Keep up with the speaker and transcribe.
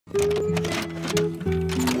You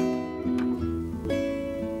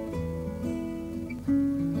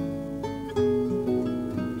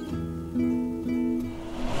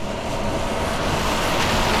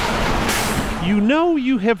know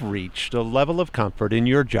you have reached a level of comfort in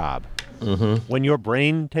your job when your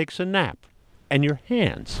brain takes a nap and your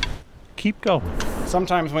hands keep going.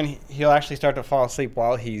 Sometimes when he'll actually start to fall asleep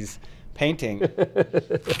while he's painting,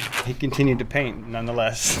 he continued to paint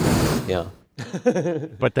nonetheless. Yeah.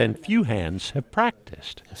 But then few hands have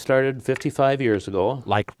practiced. Started 55 years ago.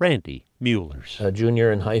 Like Randy Mueller's. A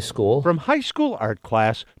junior in high school. From high school art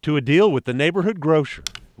class to a deal with the neighborhood grocer,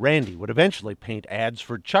 Randy would eventually paint ads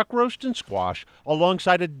for chuck roast and squash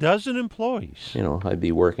alongside a dozen employees. You know, I'd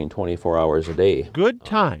be working 24 hours a day. Good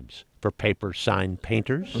times for paper sign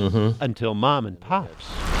painters until mom and pops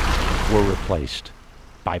were replaced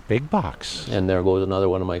by big box. And there goes another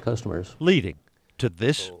one of my customers. Leading to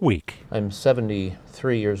this week. I'm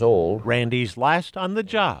 73 years old. Randy's last on the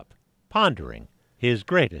job, pondering his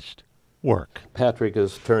greatest work. Patrick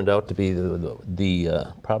has turned out to be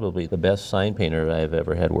the probably the best sign painter I've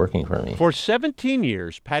ever had working for me. For 17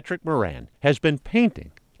 years, Patrick Moran has been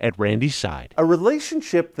painting at Randy's side. A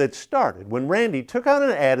relationship that started when Randy took out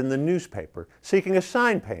an ad in the newspaper seeking a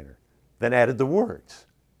sign painter, then added the words,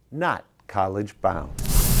 "Not college bound."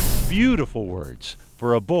 Beautiful words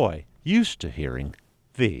for a boy used to hearing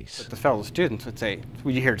these. The fellow students would say,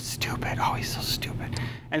 "Well, you hear stupid, oh, he's so stupid."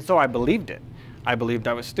 And so I believed it. I believed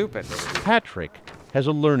I was stupid. Patrick has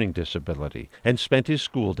a learning disability and spent his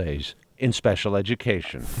school days in special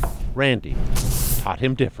education. Randy taught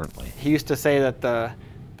him differently. He used to say that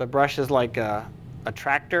the brush is like a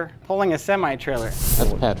tractor pulling a semi-trailer.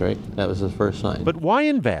 That's Patrick. That was his first sign. But why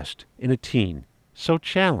invest in a teen so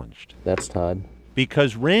challenged? That's Todd.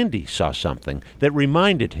 Because Randy saw something that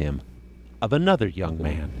reminded him of another young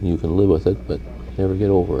man. You can live with it, but never get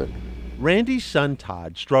over it. Randy's son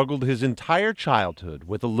Todd struggled his entire childhood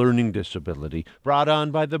with a learning disability brought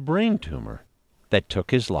on by the brain tumor that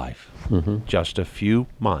took his life. Just a few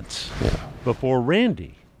months before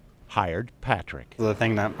Randy hired Patrick. The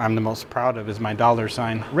thing that I'm the most proud of is my dollar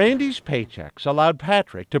sign. Randy's paychecks allowed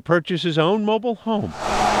Patrick to purchase his own mobile home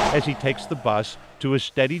as he takes the bus to a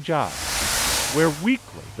steady job, where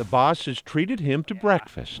weekly the boss has treated him to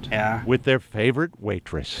breakfast with their favorite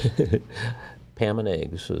waitress. Ham and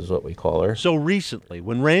eggs is what we call her. So recently,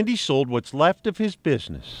 when Randy sold what's left of his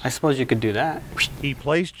business, I suppose you could do that. He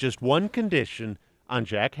placed just one condition on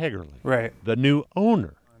Jack Hegerly, Right. the new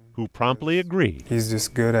owner, who promptly agreed. He's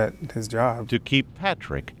just good at his job. To keep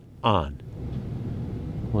Patrick on.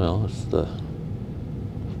 Well, it's the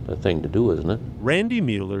thing to do, isn't it? Randy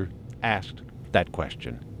Mueller asked that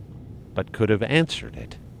question, but could have answered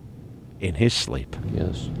it in his sleep.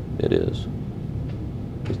 Yes, it is.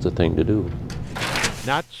 It's the thing to do.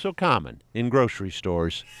 Not so common in grocery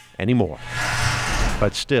stores anymore,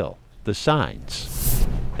 but still the signs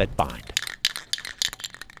that bind.